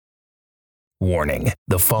Warning,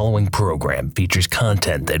 the following program features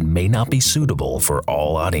content that may not be suitable for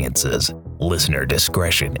all audiences. Listener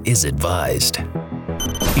discretion is advised.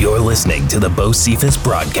 You're listening to the Beau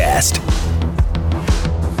broadcast.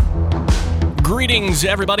 Greetings,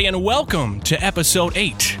 everybody, and welcome to Episode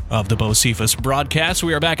 8 of the Beau broadcast.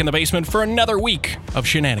 We are back in the basement for another week of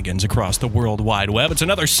shenanigans across the World Wide Web. It's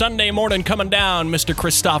another Sunday morning coming down, Mr.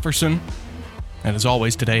 Christofferson. And as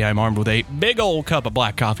always, today I'm armed with a big old cup of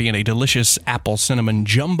black coffee and a delicious apple cinnamon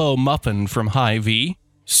jumbo muffin from Hy-Vee.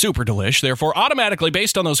 Super delish. Therefore, automatically,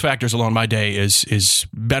 based on those factors alone, my day is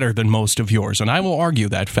better than most of yours. And I will argue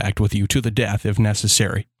that fact with you to the death if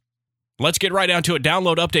necessary. Let's get right down to it.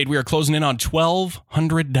 Download update. We are closing in on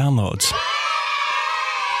 1,200 downloads.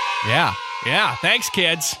 Yeah. Thanks,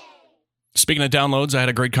 kids. Speaking of downloads, I had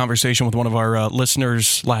a great conversation with one of our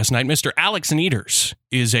listeners last night. Mr. Alex Needers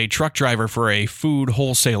is a truck driver for a food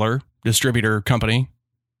wholesaler distributor company.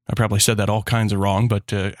 I probably said that all kinds of wrong,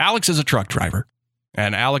 but Alex is a truck driver.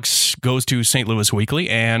 And Alex goes to St. Louis weekly,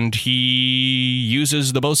 and he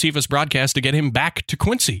uses the Beau broadcast to get him back to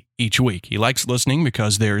Quincy each week. He likes listening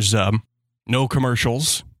because there's no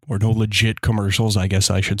commercials, or no legit commercials, I guess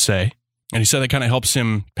I should say. And he said that kind of helps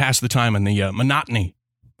him pass the time in the monotony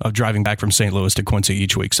of driving back from St. Louis to Quincy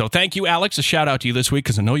each week. So thank you, Alex. A shout out to you this week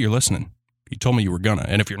because I know you're listening. You told me you were gonna.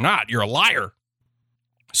 And if you're not, you're a liar.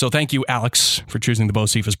 So thank you, Alex, for choosing the Beau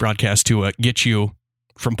broadcast to get you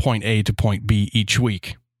from point A to point B each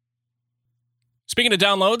week. Speaking of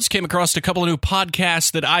downloads, came across a couple of new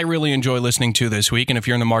podcasts that I really enjoy listening to this week. And if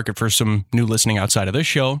you're in the market for some new listening outside of this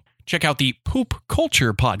show, check out the Poop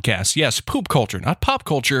Culture podcast. Yes, Poop Culture, not pop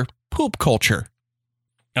culture, Poop Culture.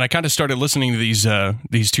 And I kind of started listening to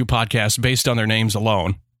these two podcasts based on their names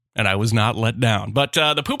alone, and I was not let down. But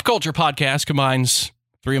the Poop Culture podcast combines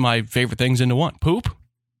three of my favorite things into one: poop,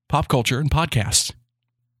 pop culture, and podcasts.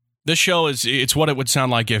 This show it's what it would sound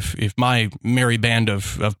like if my merry band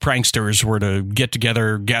of pranksters were to get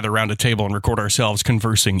together, gather around a table, and record ourselves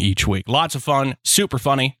conversing each week. Lots of fun, super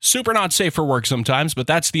funny, super not safe for work sometimes, but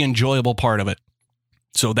that's the enjoyable part of it.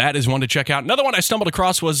 So that is one to check out. Another one I stumbled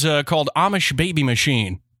across was called Amish Baby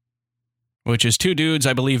Machine, which is two dudes,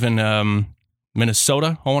 I believe, in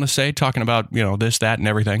Minnesota, I want to say, talking about, this, that, and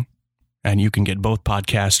everything. And you can get both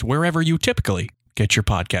podcasts wherever you typically get your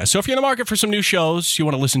podcast. So if you're in the market for some new shows you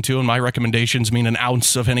want to listen to, and my recommendations mean an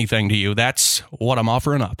ounce of anything to you, that's what I'm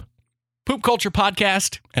offering up. Poop Culture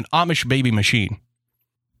Podcast and Amish Baby Machine.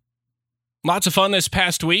 Lots of fun this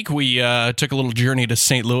past week. We took a little journey to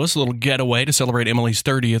St. Louis, a little getaway to celebrate Emily's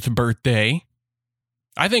 30th birthday.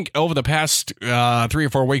 I think over the past 3 or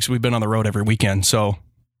 4 weeks, we've been on the road every weekend, so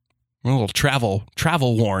a little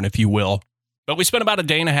travel worn, if you will. But we spent about a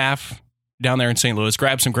day and a half down there in St. Louis,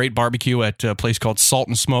 grabbed some great barbecue at a place called Salt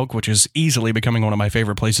and Smoke, which is easily becoming one of my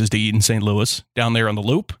favorite places to eat in St. Louis, down there on the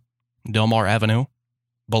Loop, Delmar Avenue,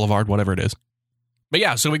 Boulevard, whatever it is. But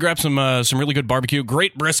yeah, so we grabbed some really good barbecue,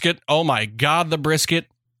 great brisket. Oh my God, the brisket.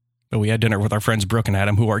 But we had dinner with our friends Brooke and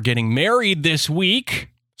Adam, who are getting married this week.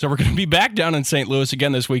 So we're going to be back down in St. Louis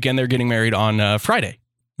again this weekend. They're getting married on Friday,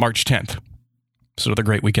 March 10th. So another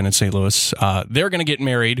great weekend in St. Louis. They're going to get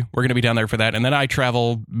married. We're going to be down there for that. And then I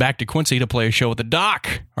travel back to Quincy to play a show with the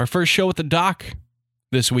Doc. Our first show with the Doc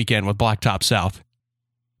this weekend with Blacktop South.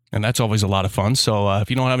 And that's always a lot of fun. So if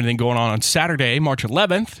you don't have anything going on Saturday, March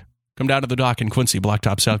 11th, come down to the Doc in Quincy.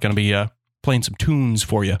 Blacktop South going to be playing some tunes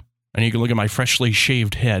for you. And you can look at my freshly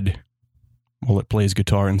shaved head while it plays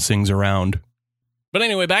guitar and sings around. But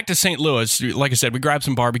anyway, back to St. Louis. Like I said, we grabbed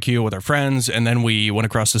some barbecue with our friends, and then we went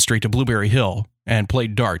across the street to Blueberry Hill and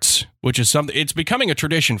played darts, which is something, it's becoming a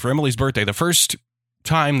tradition for Emily's birthday. The first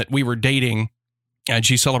time that we were dating and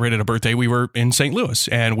she celebrated a birthday, we were in St. Louis,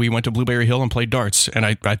 and we went to Blueberry Hill and played darts. And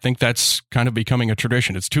I think that's kind of becoming a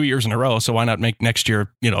tradition. It's 2 years in a row, so why not make next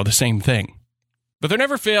year, the same thing? But there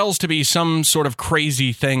never fails to be some sort of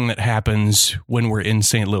crazy thing that happens when we're in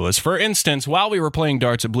St. Louis. For instance, while we were playing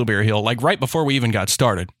darts at Blueberry Hill, like right before we even got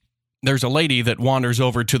started, there's a lady that wanders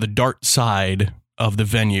over to the dart side of the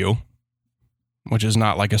venue, which is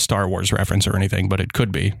not like a Star Wars reference or anything, but it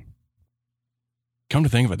could be. Come to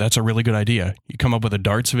think of it, that's a really good idea. You come up with a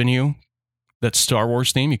darts venue that's Star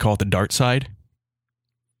Wars theme, you call it the dart side.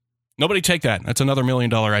 Nobody take that. That's another $1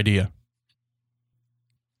 million idea.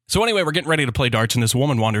 So anyway, we're getting ready to play darts, and this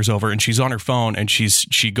woman wanders over, and she's on her phone, and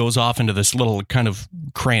she goes off into this little kind of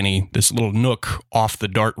cranny, this little nook off the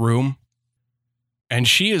dart room, and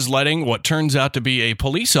she is letting what turns out to be a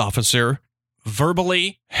police officer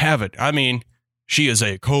verbally have it. I mean, she is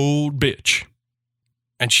a cold bitch.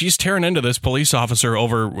 And she's tearing into this police officer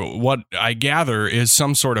over what I gather is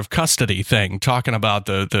some sort of custody thing, talking about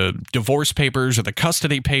the divorce papers or the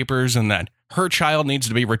custody papers, and that her child needs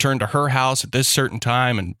to be returned to her house at this certain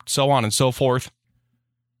time, and so on and so forth.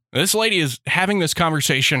 This lady is having this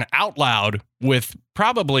conversation out loud with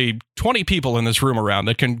probably 20 people in this room around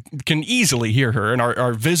that can easily hear her and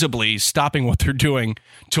are visibly stopping what they're doing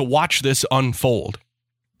to watch this unfold.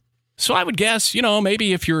 So I would guess,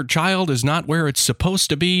 maybe if your child is not where it's supposed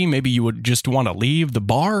to be, maybe you would just want to leave the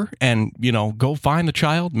bar and, go find the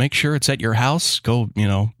child, make sure it's at your house, go,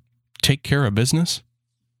 take care of business.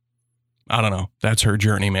 I don't know. That's her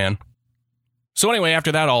journey, man. So anyway,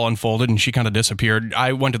 after that all unfolded and she kind of disappeared,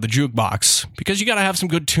 I went to the jukebox because you got to have some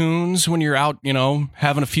good tunes when you're out,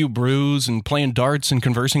 having a few brews and playing darts and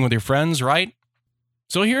conversing with your friends, right?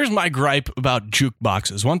 So here's my gripe about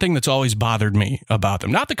jukeboxes. One thing that's always bothered me about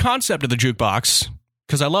them. Not the concept of the jukebox,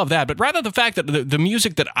 because I love that, but rather the fact that the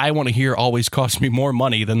music that I want to hear always costs me more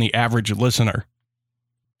money than the average listener.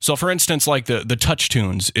 So for instance, like the touch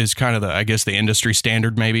tunes is kind of the industry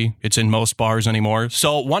standard maybe. It's in most bars anymore.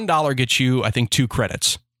 So $1 gets you, I think, 2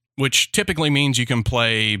 credits, which typically means you can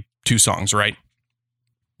play 2 songs, right?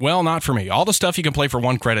 Well, not for me. All the stuff you can play for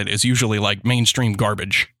 1 credit is usually like mainstream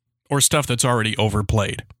garbage, or stuff that's already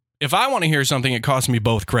overplayed. If I want to hear something, it costs me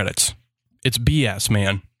both credits. It's BS,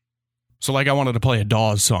 man. So like I wanted to play a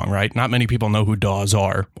Dawes song, right? Not many people know who Dawes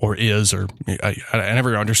are, or is, or I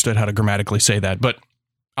never understood how to grammatically say that, but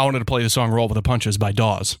I wanted to play the song Roll with the Punches by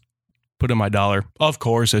Dawes. Put in my $1. Of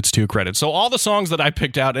course, it's 2 credits. So all the songs that I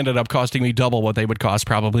picked out ended up costing me double what they would cost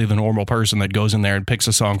probably the normal person that goes in there and picks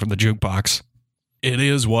a song from the jukebox. It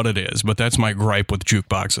is what it is, but that's my gripe with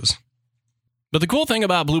jukeboxes. But the cool thing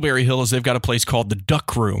about Blueberry Hill is they've got a place called the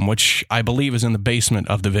Duck Room, which I believe is in the basement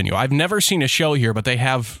of the venue. I've never seen a show here, but they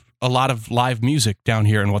have a lot of live music down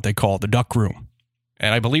here in what they call the Duck Room.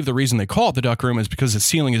 And I believe the reason they call it the Duck Room is because the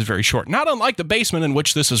ceiling is very short, not unlike the basement in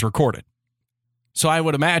which this is recorded. So I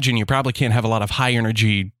would imagine you probably can't have a lot of high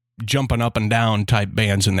energy, jumping up and down type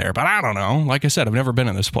bands in there. But I don't know. Like I said, I've never been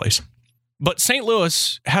in this place. But St.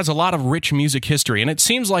 Louis has a lot of rich music history, and it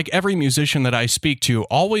seems like every musician that I speak to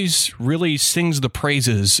always really sings the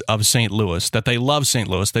praises of St. Louis, that they love St.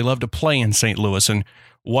 Louis, they love to play in St. Louis, and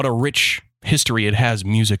what a rich history it has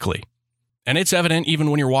musically. And it's evident even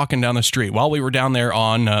when you're walking down the street. While we were down there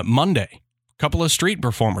on Monday, a couple of street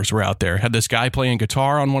performers were out there. Had this guy playing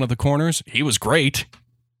guitar on one of the corners. He was great.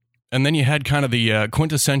 And then you had kind of the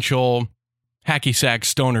quintessential hacky sack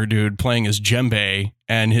stoner dude playing his djembe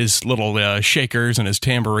and his little shakers and his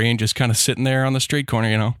tambourine just kind of sitting there on the street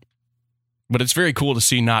corner, But it's very cool to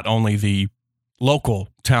see not only the local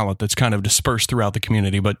talent that's kind of dispersed throughout the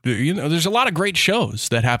community, but, there's a lot of great shows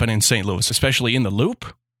that happen in St. Louis, especially in the Loop.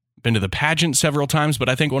 Been to the pageant several times, but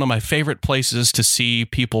I think one of my favorite places to see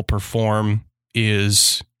people perform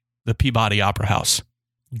is the Peabody Opera House.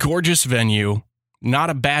 Gorgeous venue.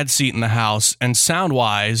 Not a bad seat in the house, and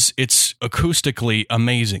sound-wise, it's acoustically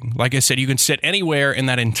amazing. Like I said, you can sit anywhere in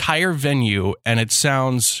that entire venue, and it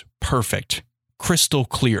sounds perfect, crystal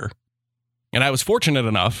clear. And I was fortunate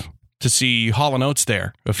enough to see Hall & Oates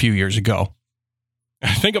there a few years ago.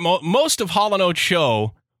 I think most of Hall & Oates'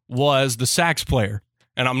 show was the sax player,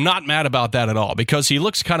 and I'm not mad about that at all, because he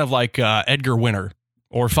looks kind of like Edgar Winter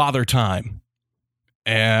or Father Time.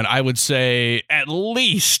 And I would say at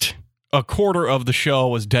least a quarter of the show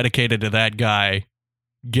was dedicated to that guy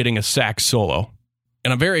getting a sax solo.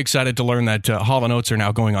 And I'm very excited to learn that Hall & Oates are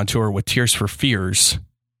now going on tour with Tears for Fears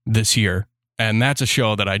this year. And that's a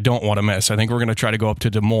show that I don't want to miss. I think we're going to try to go up to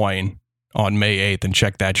Des Moines on May 8th and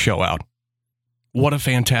check that show out. What a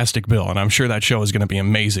fantastic bill, and I'm sure that show is going to be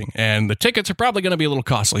amazing. And the tickets are probably going to be a little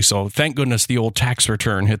costly, so thank goodness the old tax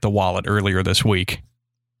return hit the wallet earlier this week.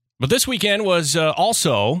 But this weekend was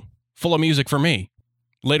also full of music for me.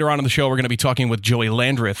 Later on in the show, we're going to be talking with Joey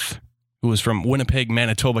Landreth, who is from Winnipeg,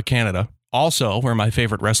 Manitoba, Canada. Also, where my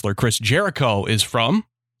favorite wrestler, Chris Jericho, is from,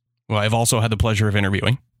 who I've also had the pleasure of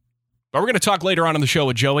interviewing. But we're going to talk later on in the show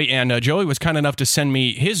with Joey, and Joey was kind enough to send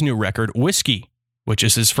me his new record, Whiskey, which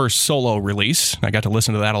is his first solo release. I got to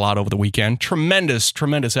listen to that a lot over the weekend. Tremendous,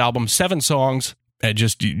 tremendous album. 7 songs, and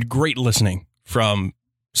just great listening from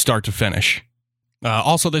start to finish.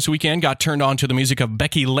 Also this weekend, got turned on to the music of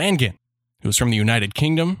Becky Langan, who's from the United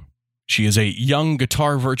Kingdom. She is a young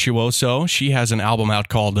guitar virtuoso. She has an album out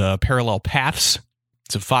called Parallel Paths.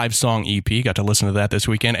 It's a 5-song EP. Got to listen to that this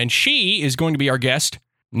weekend. And she is going to be our guest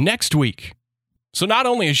next week. So not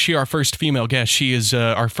only is she our first female guest, she is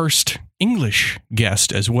our first English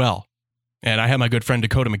guest as well. And I have my good friend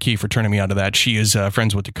Dakota McKee for turning me on to that. She is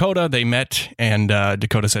friends with Dakota. They met, and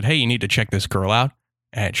Dakota said, hey, you need to check this girl out.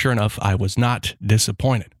 And sure enough, I was not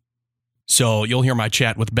disappointed. So you'll hear my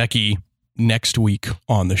chat with Becky next week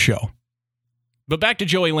on the show. But back to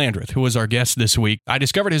Joey Landreth, who was our guest this week. I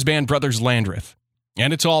discovered his band Brothers Landreth.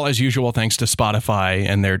 And it's all, as usual, thanks to Spotify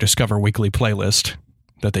and their Discover Weekly playlist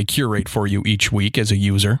that they curate for you each week as a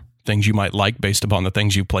user. Things you might like based upon the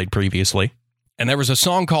things you played previously. And there was a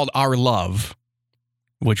song called Our Love,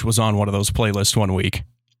 which was on one of those playlists one week.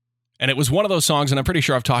 And it was one of those songs, and I'm pretty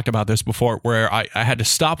sure I've talked about this before, where I had to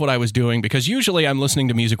stop what I was doing because usually I'm listening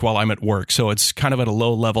to music while I'm at work. So it's kind of at a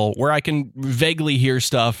low level where I can vaguely hear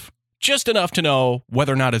stuff just enough to know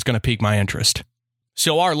whether or not it's going to pique my interest.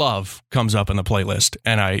 So Our Love comes up in the playlist,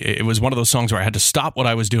 and it was one of those songs where I had to stop what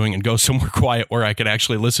I was doing and go somewhere quiet where I could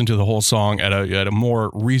actually listen to the whole song at a more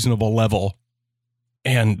reasonable level.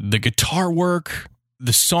 And the guitar work,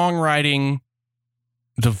 the songwriting,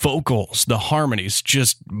 the vocals, the harmonies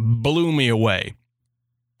just blew me away.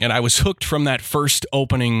 And I was hooked from that first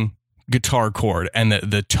opening guitar chord and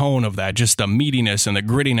the tone of that, just the meatiness and the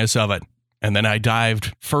grittiness of it. And then I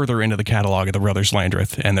dived further into the catalog of the Brothers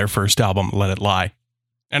Landreth and their first album, Let It Lie.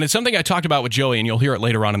 And it's something I talked about with Joey, and you'll hear it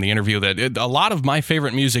later on in the interview, that a lot of my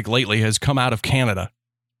favorite music lately has come out of Canada.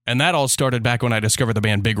 And that all started back when I discovered the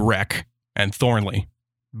band Big Wreck and Thornley,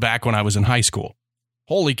 back when I was in high school.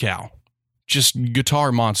 Holy cow. Just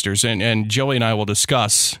guitar monsters. And Joey and I will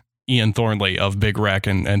discuss Ian Thornley of Big Wreck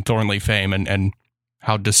and Thornley fame and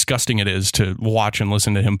how disgusting it is to watch and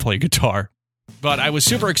listen to him play guitar. But I was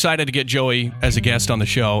super excited to get Joey as a guest on the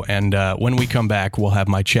show, and when we come back, we'll have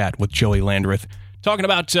my chat with Joey Landreth, talking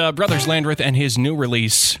about Brothers Landreth and his new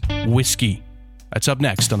release, Whiskey. That's up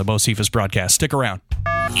next on the Beau Cephas broadcast. Stick around.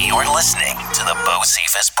 You're listening to the Beau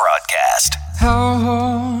Cephas broadcast. How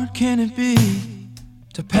hard can it be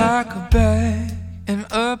to pack a bag and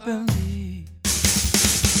up and leave?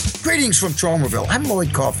 Greetings from Tromaville. I'm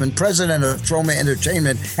Lloyd Kaufman, president of Troma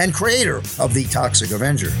Entertainment and creator of The Toxic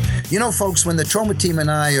Avenger. You know, folks, when the Troma team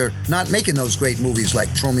and I are not making those great movies like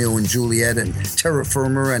Tromeo and Juliet and Terra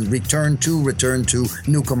Firma and Return to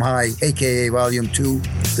Nukem High, a.k.a. Volume 2,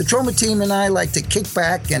 the Troma team and I like to kick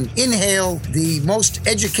back and inhale the most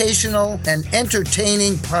educational and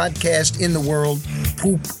entertaining podcast in the world,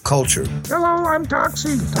 Poop Culture. Hello, I'm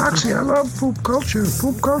Toxie. Toxie, I love poop culture.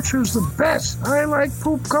 Poop culture is the best. I like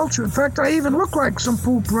poop culture. In fact, I even look like some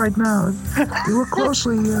poop right now. If you look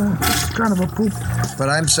closely, it's kind of a poop. But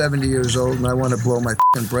I'm 70 years old and I want to blow my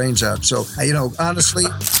f***ing brains out. So, honestly,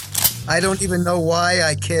 I don't even know why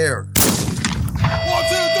I care. 1, 2,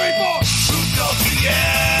 3,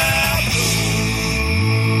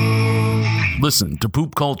 4. Listen to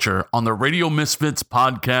Poop Culture on the Radio Misfits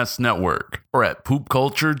Podcast Network or at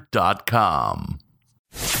poopculture.com.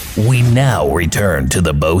 We now return to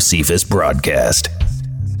the Beau Cephas broadcast.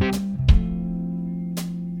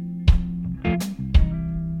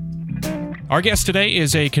 Our guest today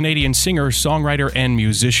is a Canadian singer, songwriter, and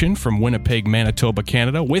musician from Winnipeg, Manitoba,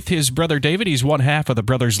 Canada. With his brother David, he's one half of the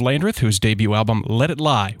Brothers Landreth, whose debut album, Let It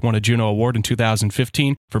Lie, won a Juno Award in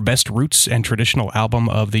 2015 for Best Roots and Traditional Album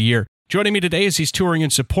of the Year. Joining me today as he's touring in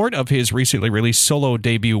support of his recently released solo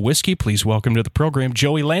debut, Whiskey. Please welcome to the program,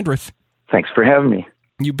 Joey Landreth. Thanks for having me.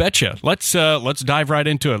 You betcha. Let's dive right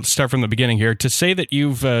into it. Let's start from the beginning here. To say that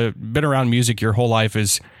you've been around music your whole life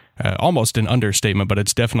is almost an understatement, but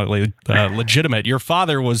it's definitely legitimate. Your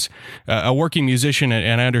father was a working musician,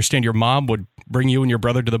 and I understand your mom would bring you and your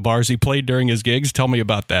brother to the bars he played during his gigs. Tell me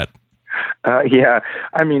about that. Yeah,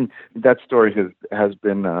 I mean, that story has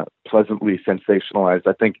been pleasantly sensationalized.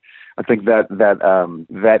 I think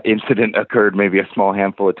that incident occurred maybe a small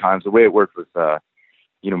handful of times. The way it worked was,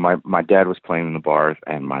 my dad was playing in the bars,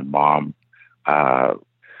 and my mom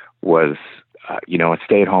was a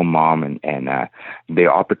stay-at-home mom, and the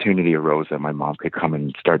opportunity arose that my mom could come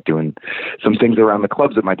and start doing some things around the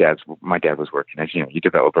clubs that my dad was working. As you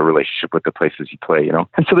develop a relationship with the places you play,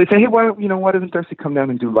 And so they say, hey, why doesn't Darcy come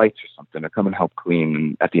down and do lights or something, or come and help clean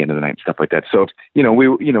and at the end of the night and stuff like that. So we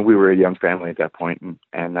were a young family at that point,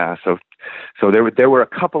 and so there were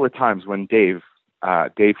a couple of times when Dave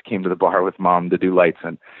came to the bar with mom to do lights,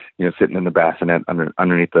 and sitting in the bassinet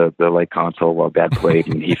underneath the light console while dad played,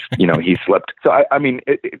 and he slipped. So I mean,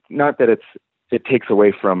 it's not that it takes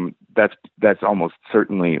away from that's almost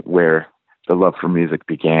certainly where the love for music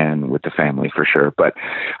began with the family, for sure. But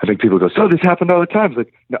I think people go, so this happened all the time. It's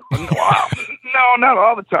like, no, not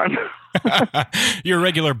all the time. You're a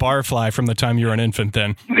regular barfly from the time you were an infant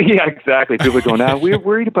then. Yeah, exactly. People go, now we're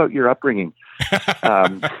worried about your upbringing.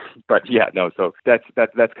 But yeah, no, so that's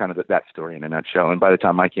kind of that story in a nutshell. And by the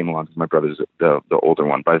time I came along, my brother's the older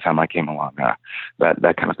one, by the time I came along,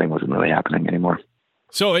 that kind of thing wasn't really happening anymore.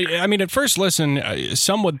 So, I mean, at first listen,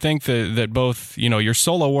 some would think that both, your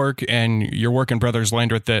solo work and your work in Brothers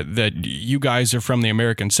Landreth, that you guys are from the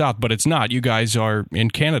American South, but it's not. You guys are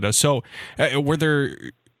in Canada. So were there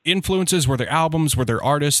influences, were there albums, were there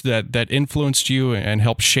artists that influenced you and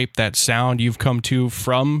helped shape that sound you've come to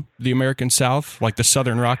from the American South, like the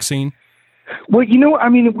Southern rock scene? Well, I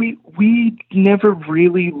mean, we never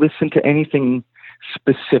really listened to anything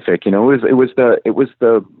specific. It was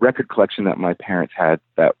the record collection that my parents had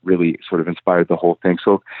that really sort of inspired the whole thing.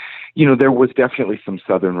 So, there was definitely some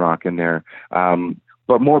Southern rock in there,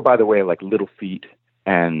 but more by the way, like Little Feat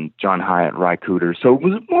and John Hyatt, Ry Cooder. So it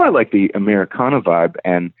was more like the Americana vibe.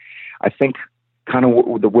 And I think kind of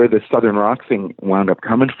where the Southern rock thing wound up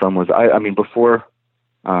coming from was, I mean, before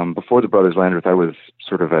the Brothers Landreth, I was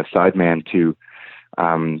sort of a sideman to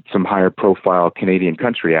some higher profile Canadian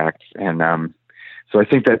country acts. And so I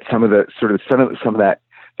think that some of that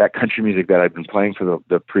country music that I've been playing for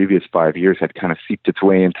the previous 5 years had kind of seeped its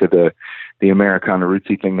way into the Americana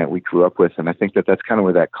rootsy thing that we grew up with. And I think that that's kind of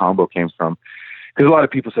where that combo came from. Because a lot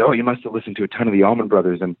of people say, "Oh, you must have listened to a ton of the Allman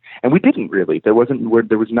Brothers," and we didn't really. There was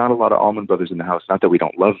not a lot of Allman Brothers in the house. Not that we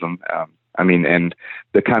don't love them. I mean, and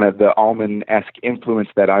the kind of the Allman-esque influence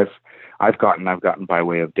that I've gotten by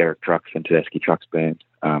way of Derek Trucks and Tedeschi Trucks Band,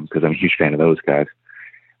 because I'm a huge fan of those guys.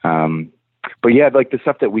 But yeah, like the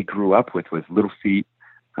stuff that we grew up with was Little Feat,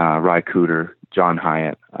 Ry Cooder, John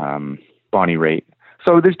Hyatt, Bonnie Raitt.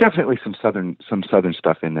 So there's definitely some southern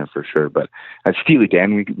stuff in there for sure. But Steely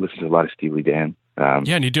Dan, we listen to a lot of Steely Dan.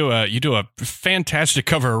 Yeah, and you do a fantastic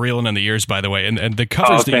cover of "Reelin' in the Years," by the way, and the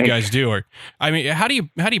covers that you guys do are. I mean, how do you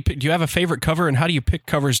pick, do you have a favorite cover, and how do you pick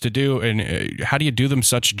covers to do, and how do you do them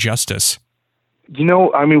such justice?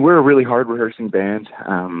 I mean, we're a really hard rehearsing band,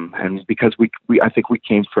 and because I think we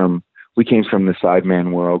came from the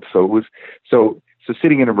sideman world, so it was so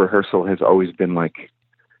sitting in a rehearsal has always been like,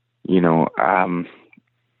 in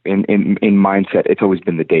mindset, it's always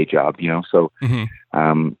been the day job, so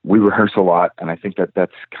we rehearse a lot, and I think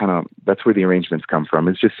that's where the arrangements come from.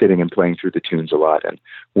 It's just sitting and playing through the tunes a lot and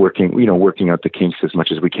working out the kinks as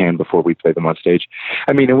much as we can before we play them on stage.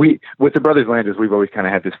 I mean, and with the Brothers Landreth, we've always kind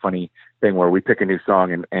of had this funny thing where we pick a new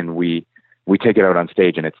song and we take it out on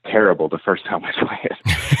stage and it's terrible the first time we play it.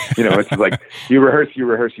 It's like you rehearse,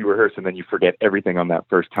 and then you forget everything on that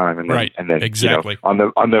first time, and then exactly on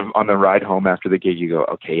the ride home after the gig, you go,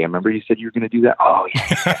 okay, I remember you said you were going to do that. Oh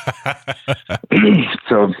yeah.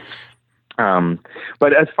 So,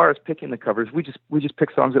 but as far as picking the covers, we just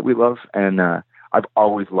pick songs that we love, and I've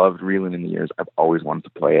always loved "Reelin' in the Years." I've always wanted to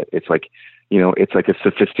play it. It's like, it's like a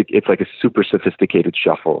super sophisticated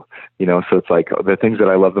shuffle, so it's like the things that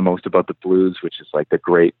I love the most about the blues, which is like that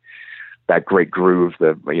great groove,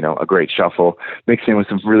 a great shuffle mixed in with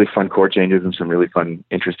some really fun chord changes and some really fun,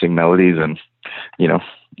 interesting melodies. And,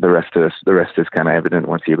 the rest is kind of evident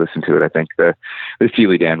once you listen to it. I think the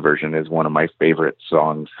Steely Dan version is one of my favorite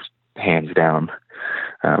songs, hands down.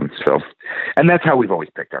 And that's how we've always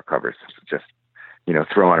picked our covers. Just,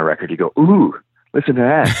 throw on a record, you go, ooh, listen to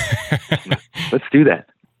that. Let's do that.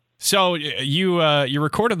 So you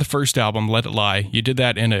recorded the first album, Let It Lie. You did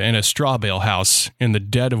that in a straw bale house in the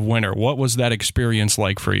dead of winter. What was that experience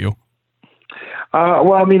like for you?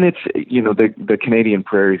 Well, I mean, it's, the Canadian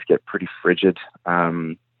prairies get pretty frigid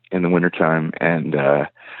in the wintertime, and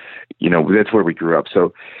that's where we grew up.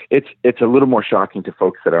 So it's a little more shocking to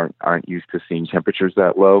folks that aren't used to seeing temperatures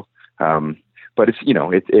that low. But it's,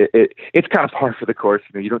 it's kind of par for the course.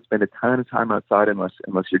 You don't spend a ton of time outside unless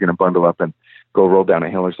you're going to bundle up and go roll down a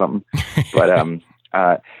hill or something. But,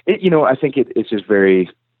 I think it's just very,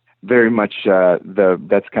 very much,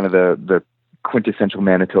 that's kind of the quintessential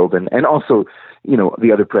Manitoban. And also,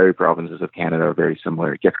 the other prairie provinces of Canada are very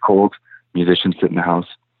similar. It gets cold. Musicians sit in the house.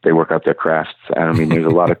 They work out their crafts. And I mean, there's a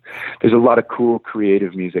lot of cool,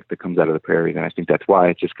 creative music that comes out of the prairies. And I think that's why.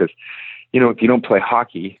 It's just because, if you don't play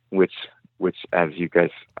hockey, which as you guys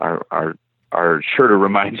are sure to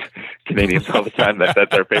remind Canadians all the time that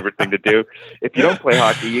that's our favorite thing to do. If you don't play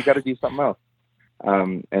hockey, you got to do something else.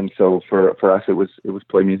 And so for us, it was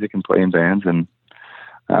play music and play in bands. And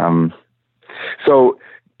so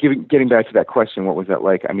getting back to that question, what was that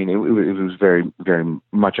like? I mean, it was very, very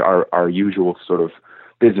much our usual sort of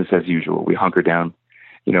business as usual. We hunkered down.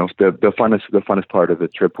 The funnest part of the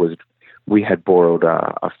trip was we had borrowed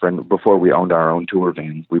a friend before we owned our own tour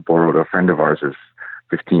van. We borrowed a friend of ours'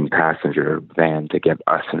 15-passenger van to get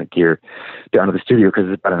us and the gear down to the studio,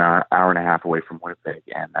 because it's about an hour and a half away from Winnipeg.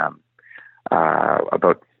 And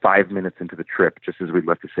about 5 minutes into the trip, just as we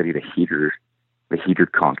left the city, the heater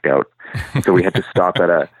conked out. So we had to stop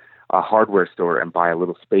at a hardware store and buy a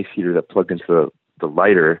little space heater that plugged into the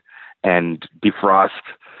lighter. defrost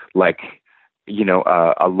like,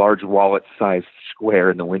 a large wallet-sized square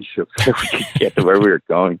in the windshield so we could get to where we were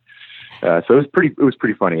going. So it was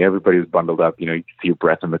pretty funny. Everybody was bundled up. You could see your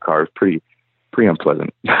breath in the car. It was pretty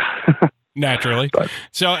unpleasant. Naturally.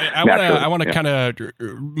 So I want to kind of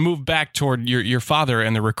move back toward your father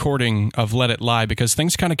and the recording of Let It Lie, because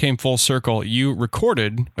things kind of came full circle. You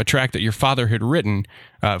recorded a track that your father had written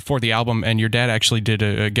for the album, and your dad actually did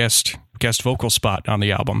a guest vocal spot on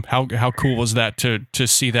the album. How cool was that to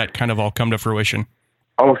see that kind of all come to fruition?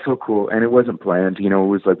 Oh, so cool. And it wasn't planned. It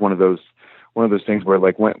was like one of those things where,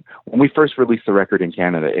 like, when we first released the record in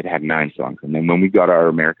Canada, it had 9 songs. And then when we got our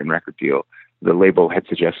American record deal, the label had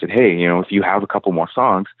suggested, hey, if you have a couple more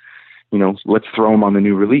songs, let's throw them on the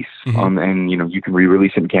new release. And, you can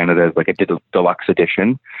re-release it in Canada as like a deluxe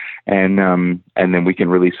edition. And then we can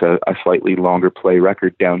release a slightly longer play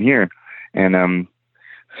record down here. And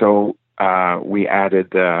so we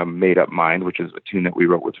added Made Up Mind, which is a tune that we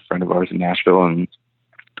wrote with a friend of ours in Nashville.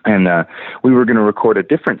 And we were going to record a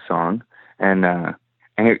different song. And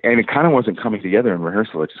it kind of wasn't coming together in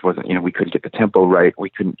rehearsal. It just wasn't, we couldn't get the tempo right.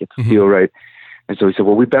 We couldn't get the feel right. And so we said,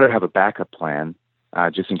 well, we better have a backup plan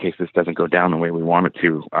just in case this doesn't go down the way we want it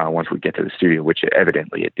to once we get to the studio, which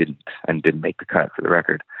evidently it didn't, and didn't make the cut for the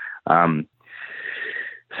record.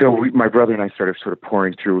 So my brother and I started sort of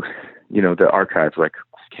pouring through, the archives, like,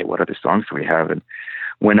 okay, what other songs do we have? And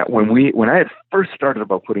when I had first started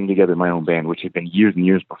about putting together my own band, which had been years and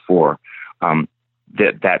years before,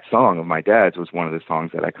 that song of my dad's was one of the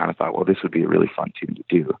songs that I kind of thought, well, this would be a really fun tune to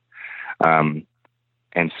do.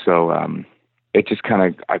 And so it just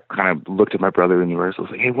I kind of looked at my brother in the rehearsal. I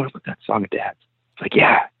was like, hey, what about that song of Dad's? It's like,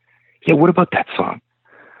 yeah, what about that song?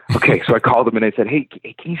 Okay, so I called him and I said, hey,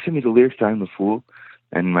 can you send me the lyrics to I'm a Fool?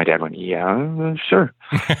 And my dad went, yeah, sure.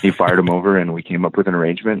 He fired him over, and we came up with an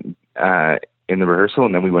arrangement in the rehearsal,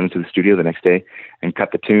 and then we went into the studio the next day and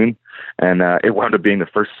cut the tune. And it wound up being the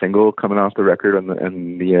first single coming off the record on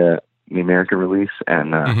the American release.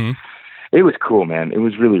 And it was cool, man. It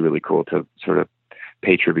was really, really cool to sort of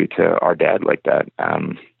pay tribute to our dad like that.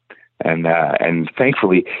 And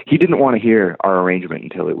thankfully, he didn't want to hear our arrangement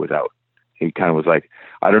until it was out. He kind of was like,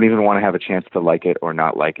 I don't even want to have a chance to like it or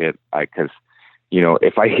not like it, because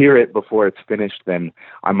if I hear it before it's finished, then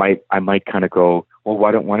I might kind of go, well,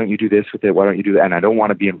 why don't you do this with it? Why don't you do that? And I don't want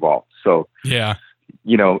to be involved. So yeah,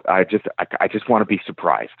 I just want to be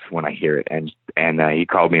surprised when I hear it. And he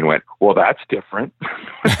called me and went, well, that's different.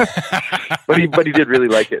 but he did really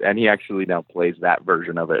like it, and he actually now plays that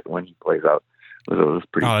version of it when he plays out. It was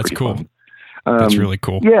pretty. Oh, that's pretty cool. Fun. That's really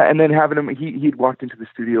cool. Yeah, and then having him, he'd walked into the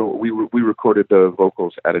studio. We recorded the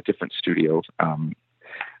vocals at a different studio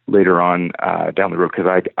later on down the road,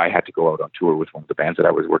 because I had to go out on tour with one of the bands that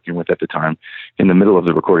I was working with at the time in the middle of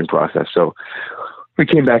the recording process. So we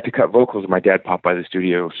came back to cut vocals, and my dad popped by the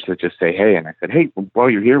studio to just say hey, and I said, hey, while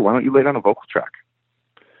you're here, why don't you lay down a vocal track?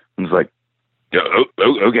 And I was like,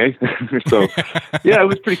 okay. So yeah, it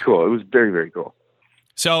was pretty cool. It was very, very cool.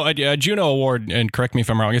 So a Juno Award, and correct me if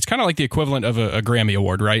I'm wrong, it's kind of like the equivalent of a Grammy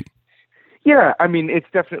Award, right? Yeah, I mean, it's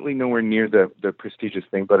definitely nowhere near the prestigious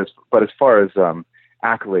thing, but as far as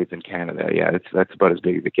accolades in Canada, yeah, that's about as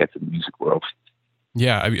big as it gets in the music world.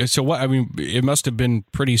 Yeah, so it must have been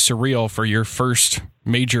pretty surreal for your first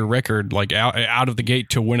major record, like out of the gate,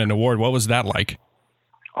 to win an award. What was that like?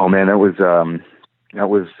 Oh man, it was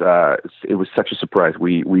such a surprise.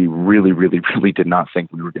 We really, really, really did not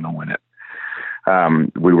think we were going to win it.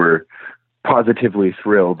 We were positively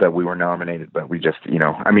thrilled that we were nominated, but we just,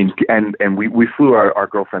 and we flew our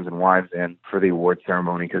girlfriends and wives in for the award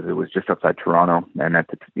ceremony, because it was just outside Toronto, and at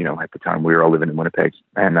the time we were all living in Winnipeg,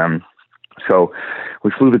 and so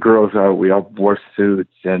we flew the girls out. We all wore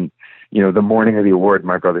suits, and the morning of the award,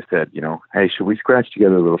 my brother said, hey, should we scratch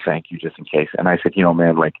together a little thank you just in case? And I said,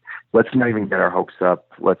 man, like, let's not even get our hopes up.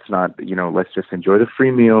 Let's not, let's just enjoy the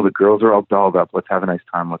free meal. The girls are all dolled up. Let's have a nice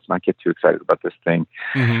time. Let's not get too excited about this thing.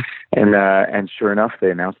 Mm-hmm. And sure enough,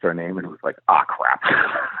 they announced our name, and it was like, crap.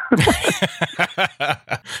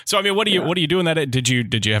 So, what are you doing that? Did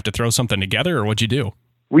you have to throw something together, or what'd you do?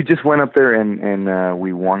 We just went up there and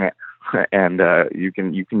we won it. And you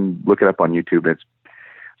can look it up on YouTube. It's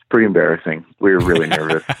pretty embarrassing. We were really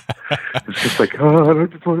nervous. It's just like, I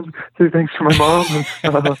just want to say thanks to my mom,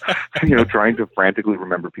 and trying to frantically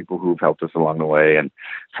remember people who've helped us along the way, and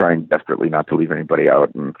trying desperately not to leave anybody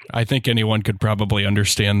out. And I think anyone could probably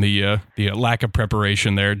understand the lack of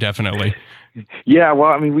preparation there. Definitely. Yeah.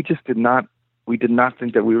 Well, we just did not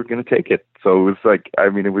think that we were going to take it. So it was like,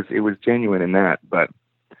 it was genuine in that, but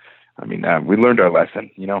we learned our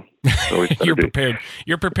lesson, So You're prepared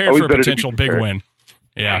for a potential big win.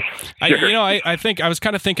 Yeah. Sure. I think I was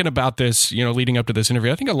kind of thinking about this, leading up to this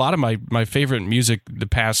interview. I think a lot of my favorite music the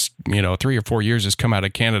past, 3 or 4 years has come out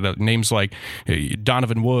of Canada. Names like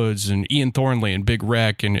Donovan Woods and Ian Thornley and Big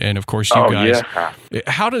Wreck and of course you guys. Yeah.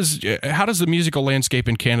 How does the musical landscape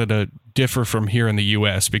in Canada differ from here in the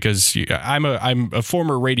US? Because I'm a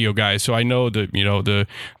former radio guy, so I know that,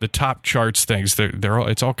 the top charts things,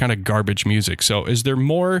 it's all kind of garbage music. So is there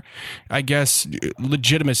more, I guess,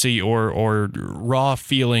 legitimacy or raw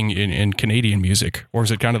feeling in Canadian music, or is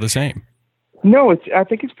it kind of the same? No, I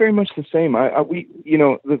think it's very much the same. I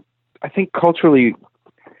think culturally,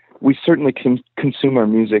 we certainly can consume our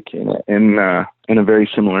music in a very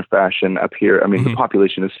similar fashion up here. I mean, the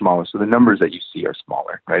population is smaller, so the numbers that you see are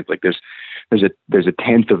smaller, right? Like there's a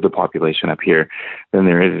tenth of the population up here than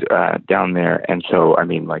there is down there, and so I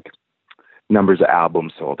mean, like, numbers of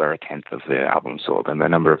albums sold are a tenth of the albums sold, and the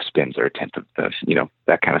number of spins are a tenth of the,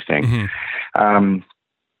 that kind of thing.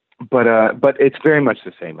 But it's very much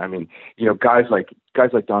the same. I mean, guys like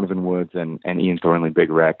Donovan Woods and Ian Thornley,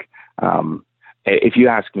 Big Wreck. If you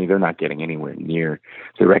ask me, they're not getting anywhere near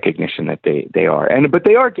the recognition that they are, but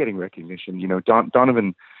they are getting recognition.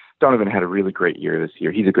 Donovan had a really great year this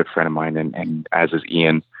year. He's a good friend of mine, and as is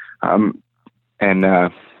Ian.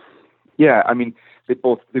 Yeah, I mean, they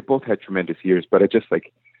both had tremendous years, but I just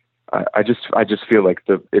feel like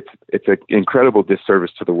it's an incredible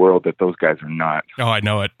disservice to the world that those guys are not. Oh, I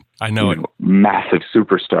know it. Massive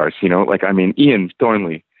superstars. Like, I mean, Ian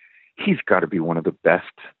Thornley, he's got to be one of the best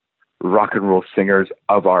rock and roll singers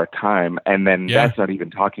of our time, and then that's not even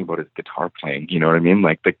talking about his guitar playing. You know what I mean?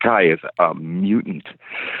 Like, the guy is a mutant.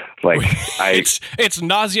 Like, it's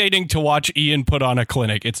nauseating to watch Ian put on a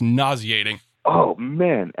clinic. It's nauseating. Oh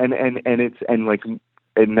man, and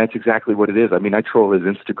that's exactly what it is. I mean, I troll his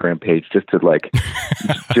Instagram page just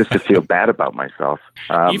to feel bad about myself.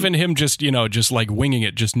 Even him just like winging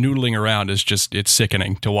it, just noodling around it's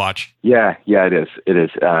sickening to watch. Yeah, it is.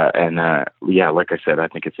 Like I said, I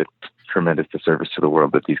think it's a tremendous disservice to the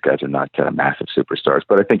world that these guys are not massive superstars.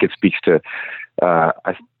 But I think it speaks to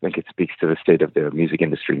the state of the music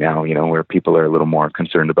industry now. Where people are a little more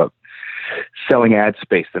concerned about selling ad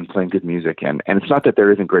space than playing good music, and it's not that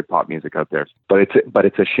there isn't great pop music out there, but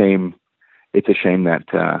it's a shame. It's a shame that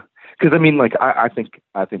because I mean, like, I think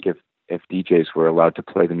if DJs were allowed to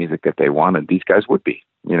play the music that they wanted, these guys would be.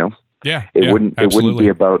 It wouldn't be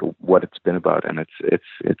about what it's been about, and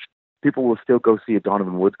it's people will still go see a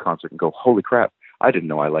Donovan Woods concert and go, holy crap, I didn't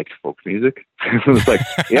know I liked folk music. It's like,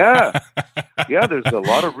 yeah, there's a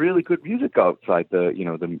lot of really good music outside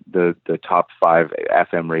the top 5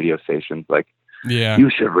 FM radio stations. Like, you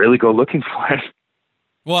should really go looking for it.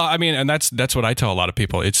 Well, I mean, and that's what I tell a lot of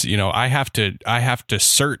people. It's, I have to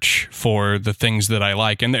search for the things that I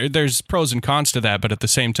like, and there's pros and cons to that. But at the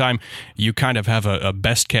same time, you kind of have a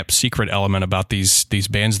best kept secret element about these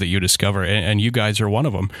bands that you discover, and you guys are one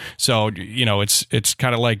of them. So, it's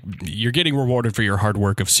kind of like you're getting rewarded for your hard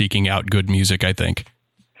work of seeking out good music, I think.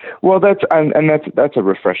 Well, that's a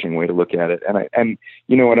refreshing way to look at it, and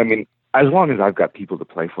you know what I mean. As long as I've got people to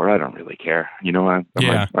play for, I don't really care.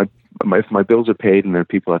 If my bills are paid and there are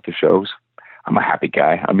people at the shows, I'm a happy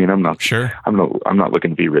guy. I mean, I'm not looking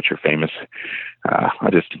to be rich or famous. I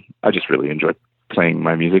just really enjoy playing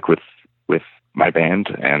my music with my band,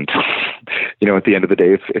 and at the end of the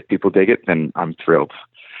day, if people dig it, then I'm thrilled.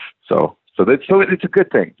 So it's a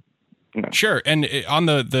good thing. Sure. And on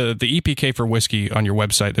the EPK for Whiskey on your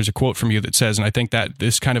website, there's a quote from you that says, and I think that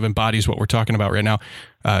this kind of embodies what we're talking about right now,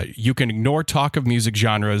 you can ignore talk of music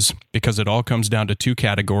genres because it all comes down to 2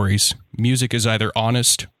 categories. Music is either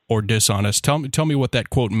honest or dishonest. Tell me what that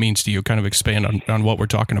quote means to you. Kind of expand on what we're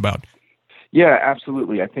talking about. Yeah,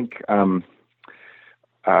 absolutely. I think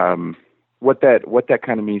what that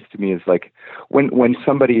kind of means to me is, like, when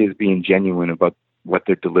somebody is being genuine about what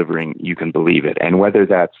they're delivering, you can believe it. And whether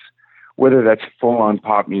that's full-on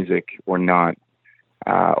pop music or not,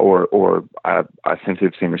 or a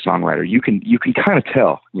sensitive singer-songwriter, you can kind of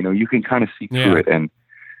tell. You can kind of see through it, and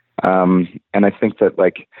I think that,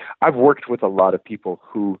 like, I've worked with a lot of people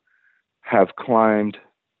who have climbed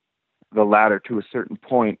the ladder to a certain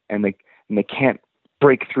point, and they can't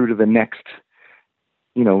break through to the next.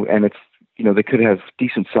 And it's they could have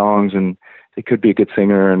decent songs, and they could be a good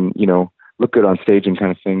singer, and look good on stage and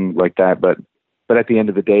kind of thing like that, but at the end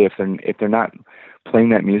of the day, if they're not playing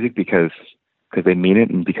that music because they mean it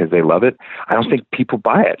and because they love it, I don't think people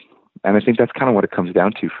buy it. And I think that's kind of what it comes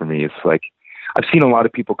down to for me. It's like, I've seen a lot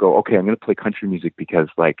of people go, okay, I'm going to play country music because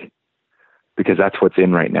that's what's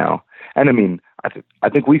in right now. And I mean, I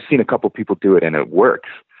think we've seen a couple people do it and it works,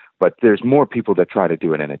 but there's more people that try to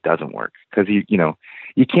do it and it doesn't work. Cause you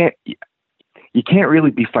you can't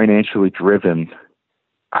really be financially driven.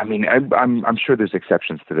 I mean, I'm sure there's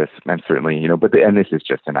exceptions to this, and certainly, you know, and this is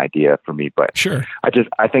just an idea for me, but sure. I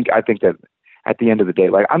think that at the end of the day,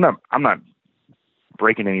 like I'm not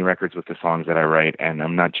breaking any records with the songs that I write, and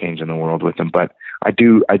I'm not changing the world with them, but I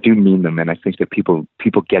do mean them. And I think that people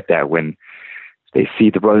get that when they see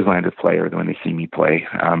the Brothers Landreth play or when they see me play.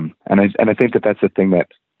 And I think that that's the thing that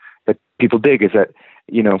people dig, is that,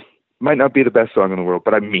 you know, might not be the best song in the world,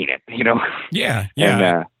 but I mean it, you know? Yeah.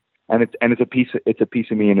 And it's a piece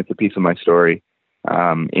of me, and it's a piece of my story,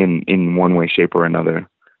 in one way, shape or another,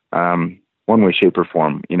 one way, shape or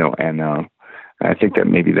form, you know? And I think that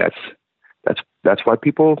maybe that's why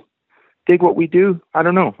people dig what we do. I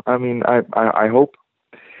don't know. I mean, I hope,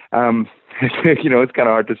 you know, it's kind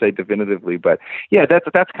of hard to say definitively, but yeah,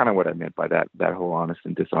 that's kind of what I meant by that whole honest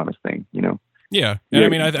and dishonest thing, you know? Yeah. And I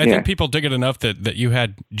mean, I think people dig it enough that you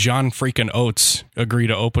had JOHN FREAKIN Oates agree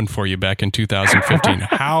to open for you back in 2015.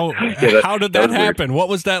 How did that happen? Weird. What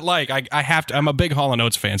was that like? I'm a big Hall &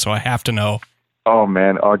 Oates fan, so I have to know. Oh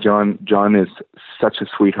man. Oh, John is such a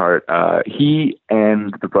sweetheart. He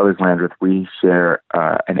and the Brothers Landreth, we share,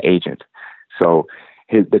 an agent. So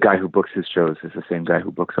the guy who books his shows is the same guy who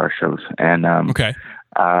books our shows. And,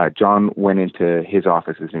 John went into his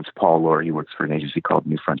office. His name's Paul Lohr. He works for an agency called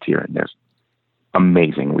New Frontier, and they're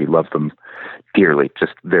amazing. We love them dearly.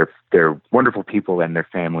 Just they're wonderful people and their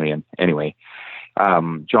family. And anyway,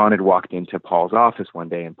 John had walked into Paul's office one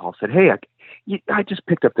day, and Paul said, "Hey, I just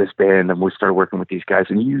picked up this band, and we started working with these guys,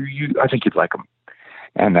 and I think you'd like them."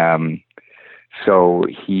 And so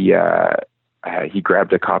he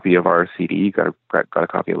grabbed a copy of our CD, got a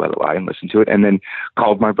copy of Let It Lie, and listened to it, and then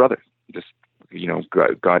called my brother. Just, you know,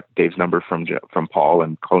 got Dave's number from Paul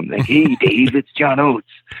and called him, like, "Hey, Dave, it's John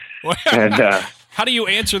Oates." And how do you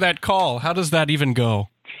answer that call? How does that even go?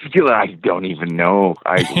 I don't even know.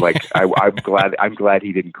 I'm glad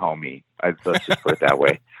he didn't call me. Let's just put it that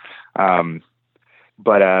way.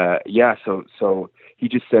 So he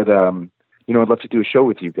just said, you know, "I'd love to do a show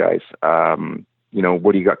with you guys. You know,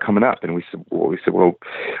 what do you got coming up?" And we said, well,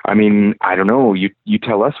 I mean, I don't know. You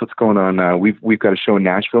tell us what's going on. We've got a show in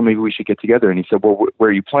Nashville. Maybe we should get together. And he said, "Well, where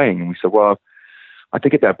are you playing?" And we said, "Well, I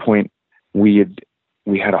think at that point we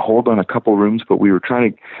had a hold on a couple rooms, but we were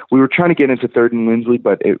trying to get into 3rd and Lindsley,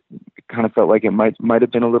 but it kind of felt like it might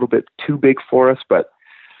have been a little bit too big for us. But,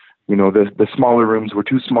 you know, the smaller rooms were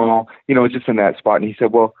too small, you know, just in that spot." And he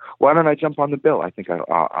said, "Well, why don't I jump on the bill? I think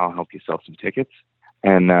I'll help you sell some tickets."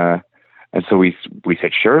 And so we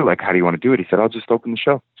said, "Sure. Like, how do you want to do it?" He said, "I'll just open the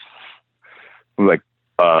show." We're like,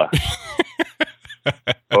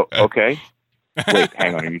 okay. Wait,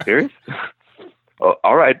 hang on. Are you serious? "Oh,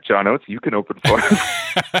 all right, John Oates, you can open for us."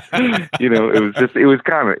 You know, it was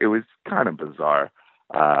kind of bizarre.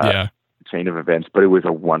 Chain of events, but it was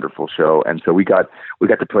a wonderful show. And so we got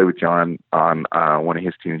to play with John on one of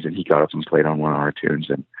his tunes, and he got up and played on one of our tunes.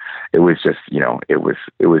 And it was just, you know, it was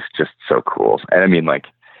just so cool. And I mean, like,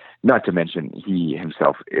 not to mention he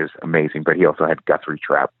himself is amazing, but he also had Guthrie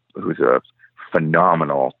Trapp, who's a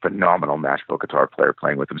phenomenal Nashville guitar player,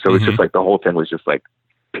 playing with him. So it's just like the whole thing was just like,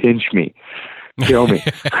 pinch me, kill me.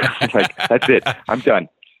 Like, that's it. I'm done.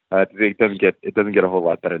 It doesn't get a whole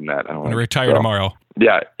lot better than that. I'm gonna retire tomorrow.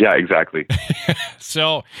 Yeah, exactly.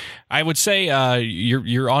 So I would say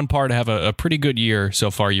you're on par to have a pretty good year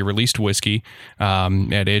so far. You released Whiskey,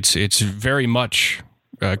 and it's very much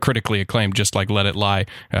critically acclaimed, just like Let It Lie.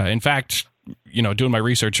 In fact, you know, doing my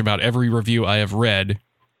research, about every review I have read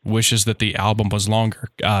wishes that the album was longer.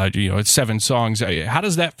 You know, it's 7 songs. How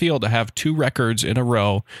does that feel to have 2 records in a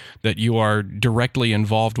row that you are directly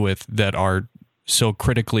involved with that are so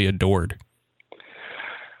critically adored?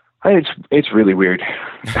 It's really weird.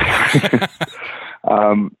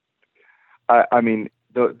 I mean,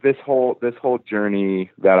 this whole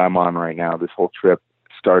journey that I'm on right now, this whole trip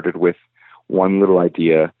started with one little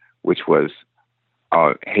idea, which was,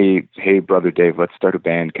 hey, brother Dave, let's start a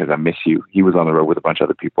band because I miss you. He was on the road with a bunch of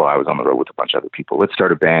other people. I was on the road with a bunch of other people. Let's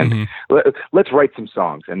start a band. Mm-hmm. Let's write some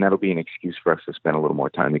songs, and that'll be an excuse for us to spend a little more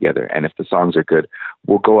time together. And if the songs are good,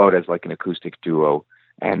 we'll go out as like an acoustic duo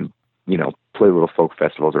and, you know, play little folk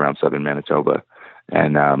festivals around southern Manitoba.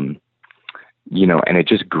 And, you know, and it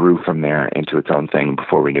just grew from there into its own thing.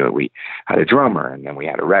 Before we knew it, we had a drummer, and then we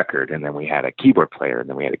had a record, and then we had a keyboard player, and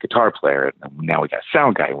then we had a guitar player, and now we got a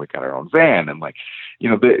sound guy, and we got our own van. And like, you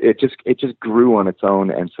know, it just grew on its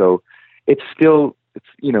own. And so it's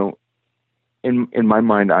you know, in my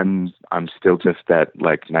mind, I'm still just that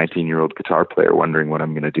like 19-year-old guitar player wondering what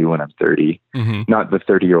I'm going to do when I'm 30, not the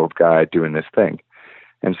 30-year-old guy doing this thing.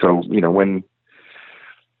 And so, you know, when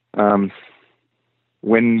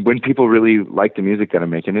people really like the music that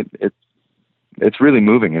I'm making, it's really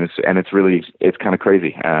moving, and it's kind of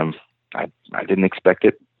crazy. I didn't expect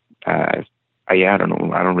it. I don't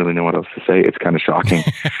know. I don't really know what else to say. It's kind of shocking.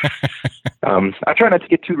 I try not to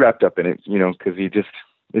get too wrapped up in it, because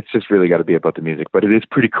it's just really got to be about the music. But it is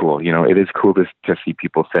pretty cool. It is cool to see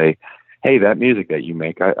people say, "Hey, that music that you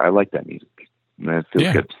make, I like that music." And it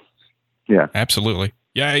feels good. Yeah, absolutely.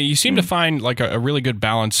 Yeah, you seem to find like a really good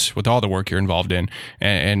balance with all the work you're involved in,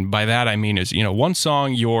 and by that I mean is one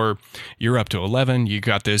song you're up to 11, you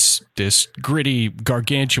got this gritty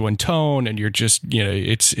gargantuan tone, and you're just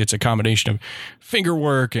it's a combination of finger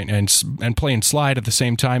work and playing slide at the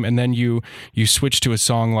same time, and then you switch to a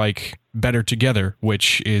song like Better Together,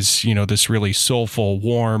 which is this really soulful,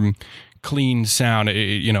 warm, clean sound.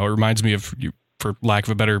 It reminds me of for lack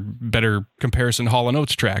of a better comparison, Hall &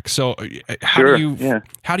 Oates track. So how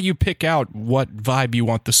do you pick out what vibe you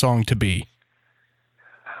want the song to be?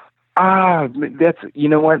 That's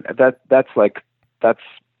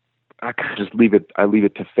I kind of just leave it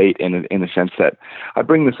to fate in the sense that I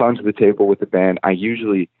bring the song to the table with the band. I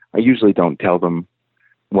usually don't tell them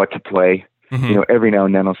what to play. Mm-hmm. Every now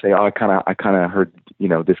and then I'll say, I kind of heard,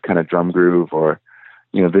 this kind of drum groove or,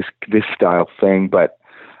 this style thing, but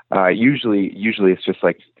usually it's just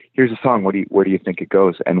like, here's a song. Where do you think it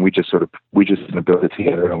goes? And we just build it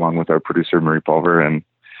together along with our producer Marie Pulver, and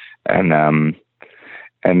I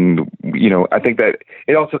think that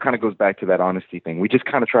it also kind of goes back to that honesty thing. We just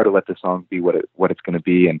kind of try to let the song be what it's going to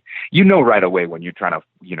be, and right away when you're trying to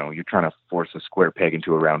force a square peg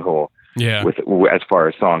into a round hole. Yeah. With as far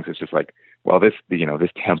as songs, it's just like, well, this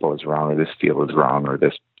tempo is wrong, or this feel is wrong, or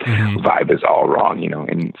this vibe is all wrong,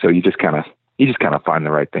 and so you just kind of find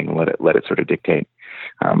the right thing and let it sort of dictate.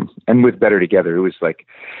 And with Better Together, it was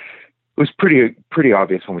pretty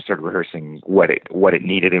obvious when we started rehearsing what it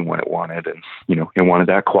needed and what it wanted. And, it wanted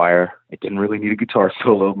that choir. It didn't really need a guitar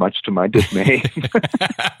solo, much to my dismay.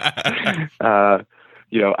 I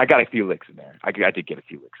got a few licks in there. I did get a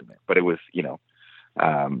few licks in there, but it was,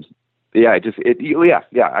 it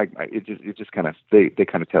just kind of, they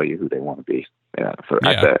kind of tell you who they want to be. At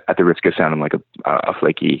the risk of sounding like a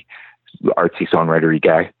flaky, artsy songwriter-y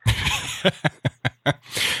guy.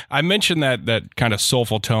 I mentioned that kind of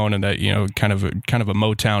soulful tone and that kind of a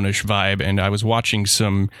Motownish vibe, and I was watching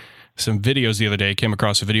some videos the other day. Came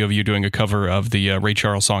across a video of you doing a cover of the Ray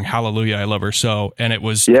Charles song "Hallelujah, I Love Her So," and it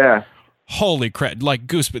was holy crap, like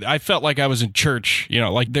goosebumps. I felt like I was in church.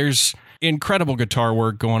 Like there's incredible guitar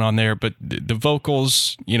work going on there, but the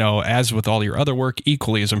vocals, as with all your other work,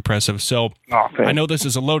 equally as impressive. So I know this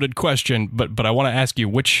is a loaded question, but I want to ask you,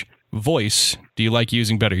 which voice do you like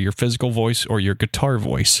using better, your physical voice or your guitar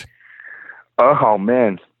voice? Oh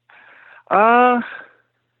man, that's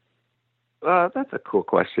a cool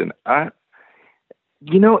question. It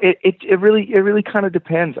really kind of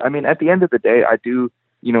depends. I mean, at the end of the day, I do,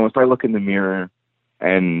 if I look in the mirror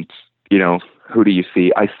and who do you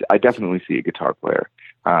see? I definitely see a guitar player.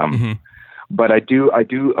 But I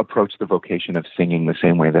do approach the vocation of singing the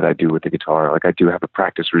same way that I do with the guitar. Like I do have a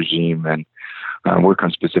practice regime and work on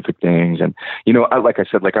specific things. And, like I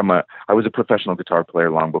said, I was a professional guitar player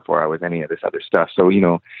long before I was any of this other stuff. So,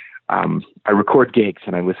 I record gigs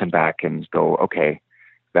and I listen back and go, okay,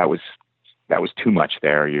 that was too much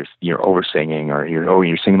there. You're over singing, or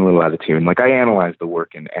you're singing a little out of tune. Like I analyze the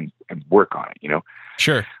work and work on it,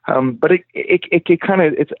 Sure. But it kind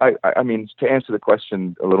of, I mean, to answer the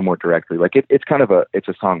question a little more directly, like it's kind of it's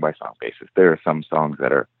a song by song basis. There are some songs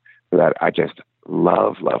that I just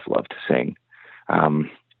love to sing.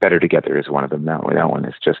 Better Together is one of them. That one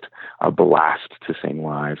is just a blast to sing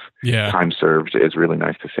live. Yeah. Time Served is really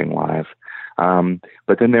nice to sing live.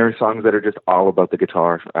 But then there are songs that are just all about the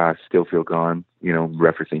guitar. Still Feel Gone,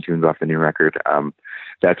 referencing tunes off the new record.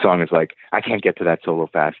 That song is like, I can't get to that solo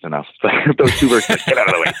fast enough. Those two verses, get out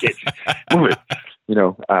of the way, bitch. Move it.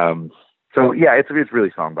 So yeah, it's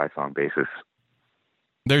really song by song basis.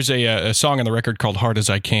 There's a song on the record called Hard As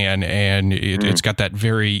I Can, and it's got that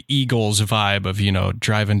very Eagles vibe of,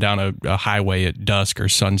 driving down a highway at dusk or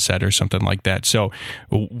sunset or something like that. So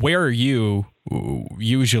where are you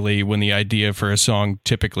usually when the idea for a song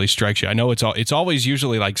typically strikes you? I know it's always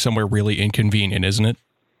usually like somewhere really inconvenient, isn't it?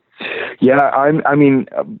 Yeah, I mean,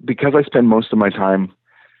 because I spend most of my time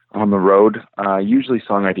on the road, usually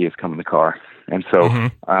song ideas come in the car. And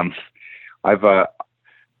so I've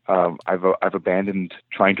abandoned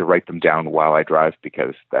trying to write them down while I drive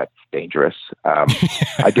because that's dangerous.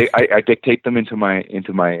 I dictate them into my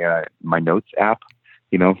notes app,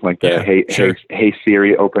 like the hey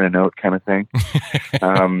Siri, open a note kind of thing.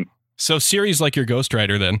 So Siri's like your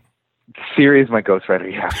ghostwriter then. Siri is my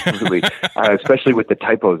ghostwriter, yeah, absolutely. Especially with the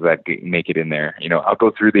typos that make it in there. I'll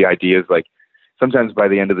go through the ideas like, sometimes by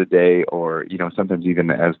the end of the day, or, you know, sometimes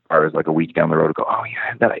even as far as like a week down the road, I'll go, oh yeah, I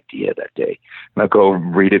had that idea that day. And I'll go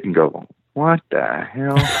read it and go, what the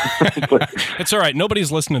hell? It's all right.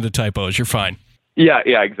 Nobody's listening to typos. You're fine. Yeah,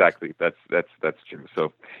 exactly. That's true.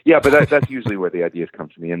 So yeah, but that's usually where the ideas come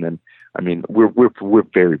to me. And then, I mean, we're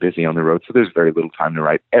very busy on the road, so there's very little time to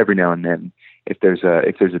write. Every now and then, if there's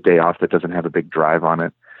a day off that doesn't have a big drive on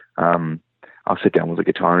it, I'll sit down with a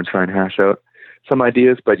guitar and try and hash out some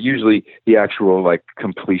ideas. But usually, the actual like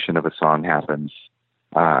completion of a song happens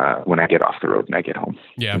when I get off the road and I get home.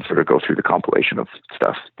 Yeah, and sort of go through the compilation of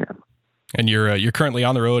stuff. Yeah. And you're currently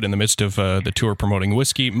on the road in the midst of the tour promoting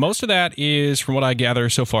whiskey. Most of that is, from what I gather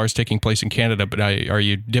so far, is taking place in Canada. But are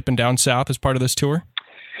you dipping down south as part of this tour?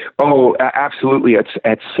 Oh, absolutely.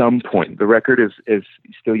 At some point, the record is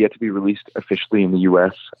still yet to be released officially in the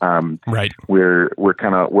U.S. Right. We're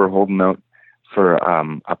holding out for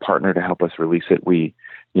a partner to help us release it. We,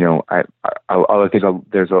 you know, I think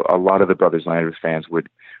there's a lot of the Brothers Landreth fans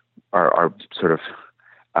are sort of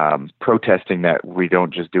protesting that we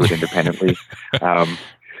don't just do it independently.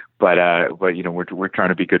 But you know, we're trying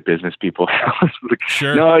to be good business people.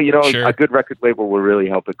 Sure. No, you know, sure. A good record label will really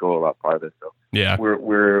help it go a lot farther. So yeah,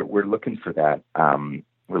 we're looking for that.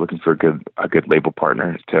 We're looking for a good label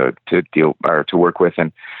partner to deal or to work with,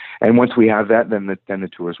 and once we have that, then the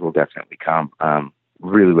tours will definitely come.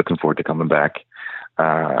 Really looking forward to coming back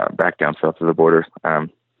down south of the border.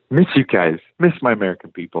 Miss you guys, miss my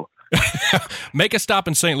American people. Make a stop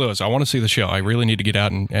in St. Louis. I want to see the show. I really need to get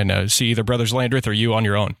out and see either Brothers Landreth or you on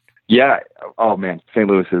your own. Yeah. Oh man, St.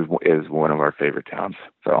 Louis is one of our favorite towns.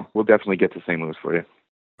 So we'll definitely get to St. Louis for you.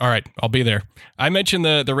 All right, I'll be there. I mentioned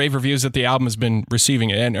the rave reviews that the album has been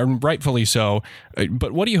receiving, and rightfully so.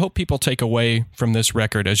 But what do you hope people take away from this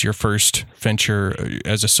record as your first venture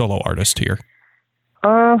as a solo artist here?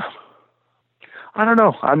 I don't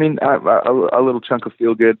know. I mean, a little chunk of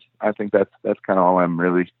feel good. I think that's kind of all I'm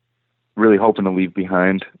really hoping to leave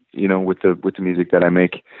behind. You know, with the music that I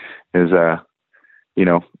make, is you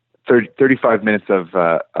know, 35 minutes of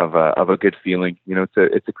a good feeling. You know,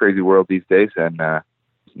 it's a crazy world these days, and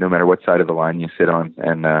no matter what side of the line you sit on,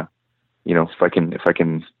 and you know, if I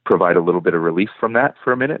can provide a little bit of relief from that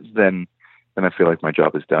for a minute, then I feel like my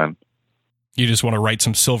job is done. You just want to write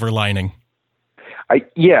some silver lining. I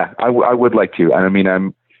would like to. I mean,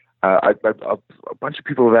 a bunch of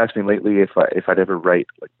people have asked me lately if I'd ever write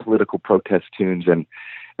like political protest tunes, and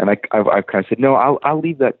I've kind of said no. I'll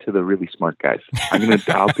leave that to the really smart guys.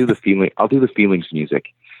 I'll do the feelings music,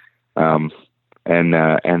 and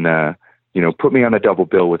you know, put me on a double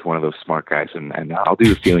bill with one of those smart guys, and I'll do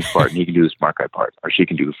the feelings part, and he can do the smart guy part, or she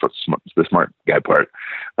can do the smart guy part.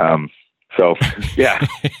 So yeah.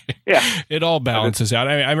 It all balances out.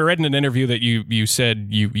 I read in an interview that you said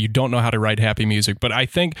you don't know how to write happy music, but I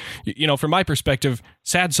think, you know, from my perspective,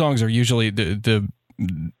 sad songs are usually the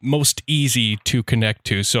most easy to connect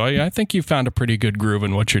to. So I think you found a pretty good groove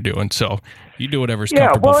in what you're doing. So you do whatever's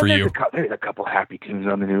comfortable for you. There's a couple happy tunes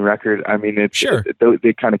on the new record. I mean,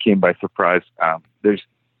 they kind of came by surprise. But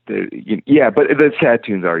the sad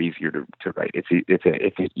tunes are easier to write. It's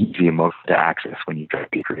an easy emotion to access when you try to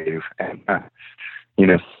be creative, and you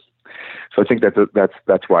know. So I think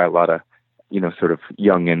that's why a lot of, you know, sort of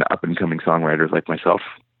young and up and coming songwriters like myself,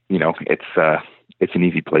 you know, it's an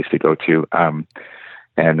easy place to go to.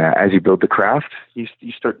 And as you build the craft, you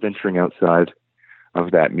start venturing outside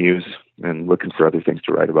of that muse and looking for other things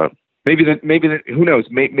to write about. Maybe who knows?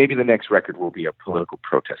 Maybe the next record will be a political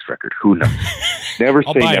protest record. Who knows? Never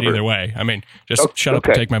I'll say buy never. it either way. I mean, just shut up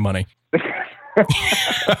and take my money.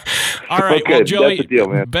 All right, okay, well, Joey, that's the deal,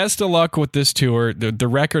 man. Best of luck with this tour. The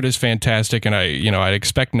record is fantastic, and I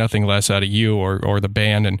expect nothing less out of you or the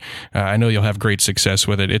band, and I know you'll have great success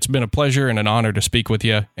with it. It's been a pleasure and an honor to speak with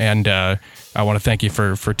you, and I want to thank you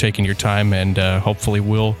for taking your time, and hopefully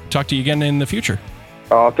we'll talk to you again in the future.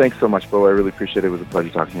 Oh, thanks so much, Beau. I really appreciate it. It was a pleasure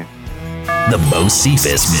talking to you. The Beau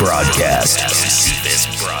Cephas Broadcast.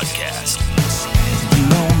 You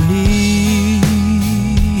don't need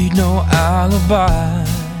no alibi,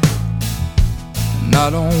 and I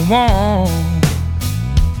don't want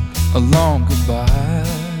a long goodbye.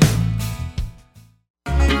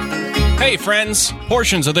 Hey friends,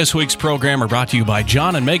 portions of this week's program are brought to you by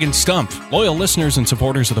John and Megan Stumpf, loyal listeners and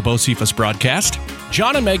supporters of the Beau Cephas broadcast.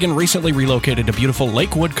 John and Megan recently relocated to beautiful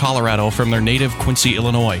Lakewood, Colorado from their native Quincy,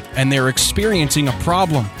 Illinois, and they're experiencing a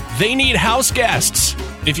problem. They need house guests.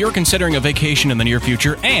 If you're considering a vacation in the near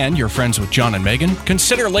future and you're friends with John and Megan,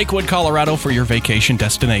 consider Lakewood, Colorado for your vacation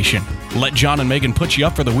destination. Let John and Megan put you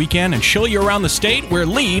up for the weekend and show you around the state where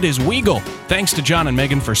lead is Weagle. Thanks to John and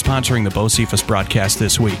Megan for sponsoring the Beau Cephas broadcast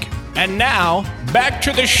this week. And now, back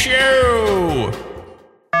to the show.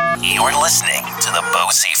 You're listening to the Beau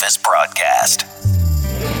Cephas broadcast.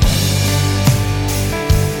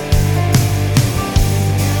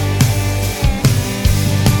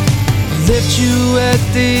 Left you at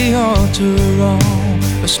the altar on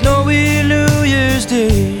a snowy New Year's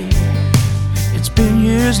Day. It's been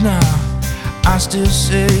years now, I still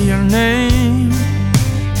say your name.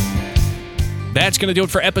 That's going to do it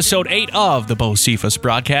for episode 8 of the Beau Cephas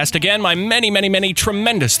broadcast. Again, my many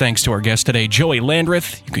tremendous thanks to our guest today, Joey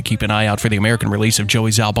Landreth. You can keep an eye out for the American release of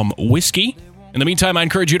Joey's album, Whiskey. In the meantime, I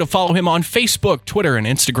encourage you to follow him on Facebook, Twitter, and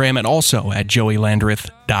Instagram, and also at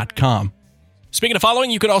joeylandreth.com. Speaking of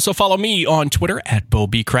following, you can also follow me on Twitter at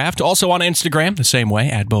BeauBcraft, also on Instagram, the same way,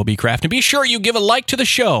 at BeauBcraft. And be sure you give a like to the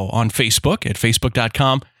show on Facebook at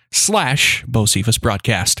facebook.com/Beau Cephas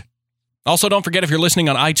broadcast. Also, don't forget, if you're listening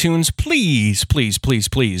on iTunes, please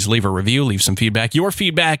leave a review, leave some feedback. Your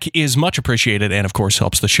feedback is much appreciated and, of course,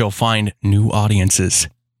 helps the show find new audiences.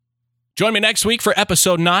 Join me next week for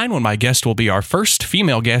episode 9, when my guest will be our first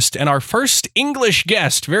female guest and our first English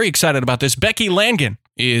guest. Very excited about this. Becky Langan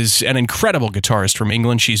is an incredible guitarist from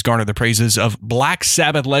England. She's garnered the praises of Black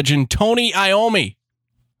Sabbath legend Tony Iommi.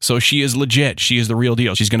 So she is legit. She is the real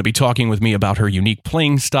deal. She's going to be talking with me about her unique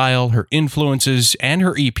playing style, her influences, and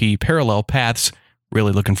her EP, Parallel Paths.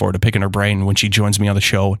 Really looking forward to picking her brain when she joins me on the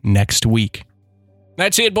show next week.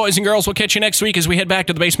 That's it, boys and girls. We'll catch you next week as we head back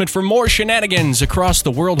to the basement for more shenanigans across the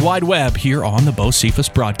World Wide Web here on the Beau Cephas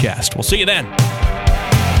broadcast. We'll see you then.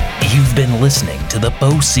 You've been listening to the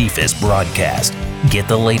Beau Cephas broadcast. Get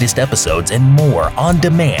the latest episodes and more on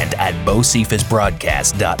demand at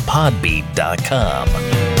beaucephasbroadcast.podbean.com.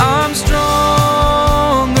 I'm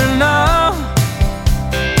stronger now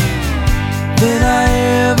than I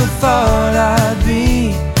ever thought I'd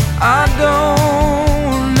be. I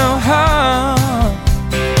don't know how.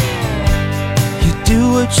 You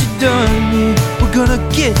do what you done, yeah, we're gonna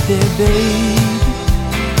get there, babe.